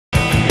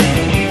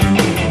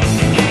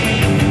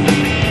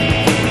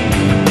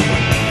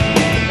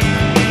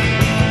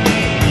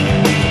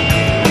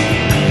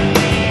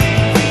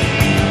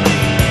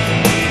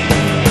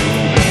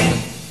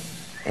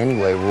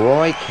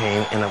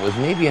was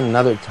maybe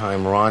another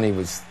time Ronnie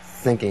was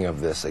thinking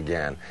of this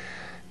again.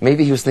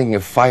 Maybe he was thinking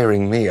of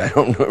firing me. I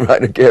don't know.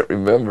 I can't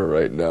remember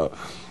right now.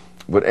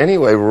 But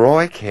anyway,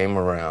 Roy came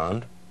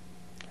around,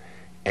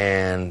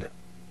 and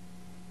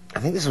I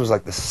think this was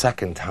like the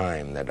second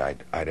time that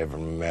I'd ever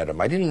met him.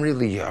 I didn't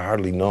really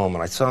hardly know him,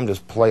 and I saw him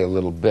just play a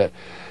little bit.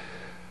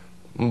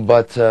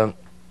 But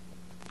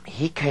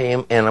he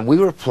came, and we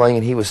were playing,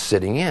 and he was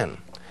sitting in.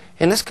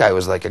 And this guy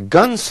was like a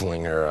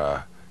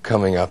gunslinger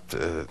coming up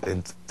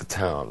into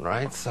town,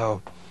 right?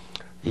 So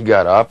he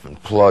got up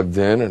and plugged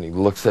in, and he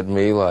looks at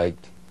me like,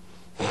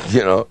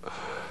 you know.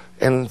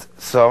 And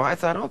so I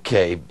thought,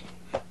 okay,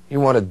 you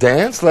want to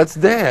dance? Let's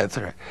dance.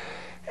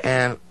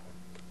 And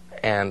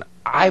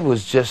I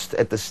was just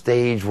at the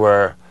stage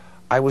where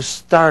I was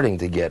starting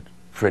to get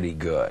pretty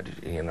good.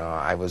 You know,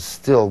 I was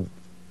still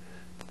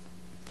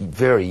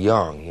very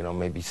young, you know,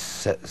 maybe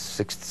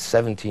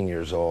 17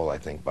 years old, I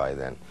think, by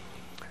then.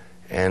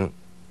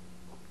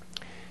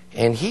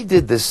 And he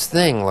did this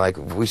thing, like,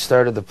 we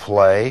started to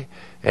play,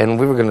 and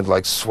we were going to,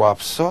 like,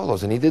 swap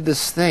solos, and he did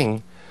this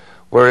thing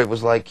where it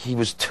was like he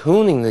was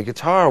tuning the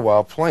guitar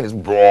while playing. It's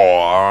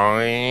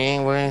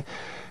boing,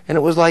 and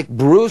it was like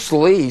Bruce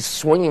Lee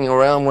swinging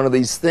around one of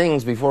these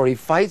things before he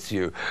fights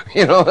you.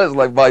 You know, it's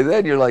like by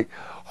then you're like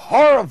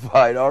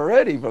horrified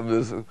already from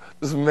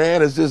this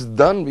man has just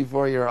done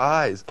before your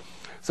eyes.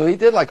 So he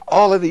did like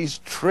all of these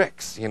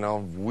tricks, you know,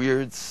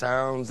 weird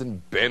sounds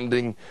and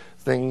bending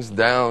things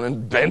down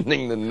and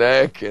bending the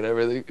neck and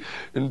everything,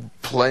 and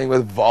playing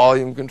with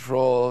volume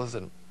controls,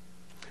 and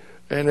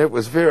it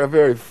was a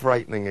very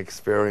frightening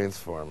experience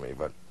for me.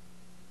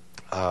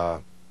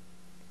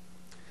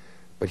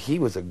 But he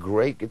was a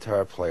great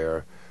guitar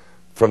player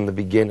from the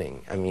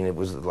beginning. I mean, it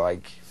was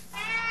like,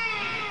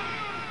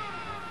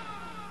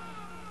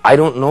 I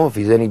don't know if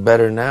he's any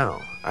better now.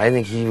 I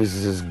think he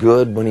was as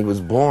good when he was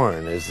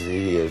born as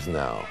he is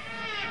now.